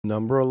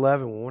Number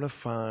 11, we want to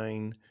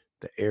find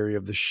the area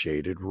of the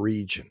shaded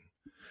region.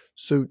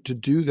 So to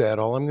do that,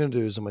 all I'm going to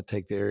do is I'm going to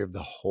take the area of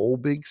the whole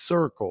big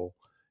circle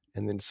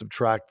and then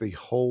subtract the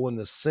hole in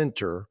the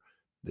center,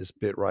 this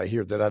bit right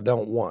here that I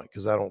don't want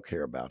because I don't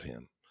care about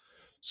him.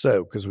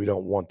 So, because we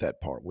don't want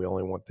that part, we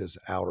only want this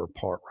outer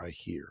part right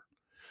here.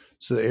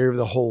 So the area of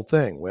the whole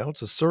thing, well,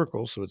 it's a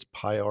circle, so it's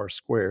pi r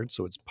squared,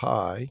 so it's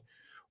pi.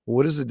 Well,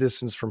 what is the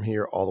distance from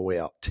here all the way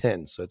out?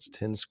 10, so it's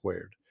 10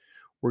 squared.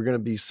 We're going to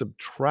be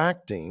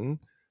subtracting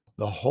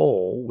the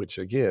hole, which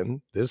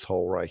again, this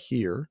hole right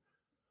here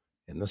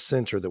in the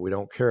center that we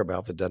don't care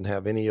about, that doesn't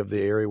have any of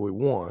the area we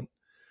want.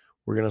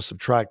 We're going to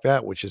subtract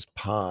that, which is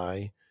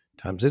pi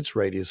times its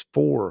radius,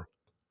 4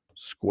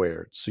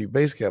 squared. So you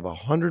basically have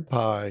 100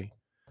 pi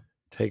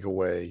take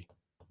away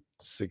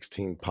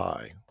 16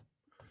 pi.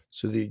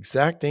 So the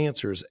exact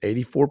answer is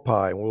 84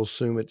 pi, and we'll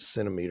assume it's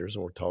centimeters,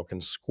 and we're talking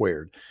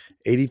squared.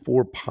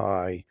 84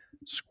 pi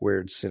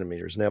squared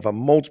centimeters. Now, if I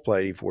multiply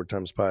 84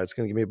 times pi, it's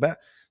going to give me about,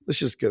 let's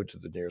just go to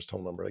the nearest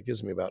whole number. That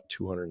gives me about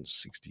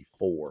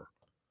 264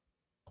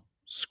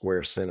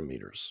 square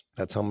centimeters.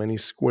 That's how many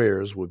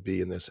squares would be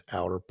in this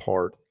outer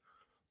part.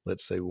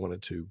 Let's say we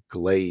wanted to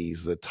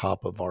glaze the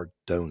top of our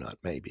donut,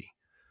 maybe.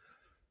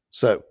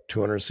 So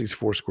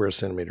 264 square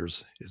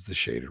centimeters is the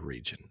shaded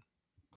region.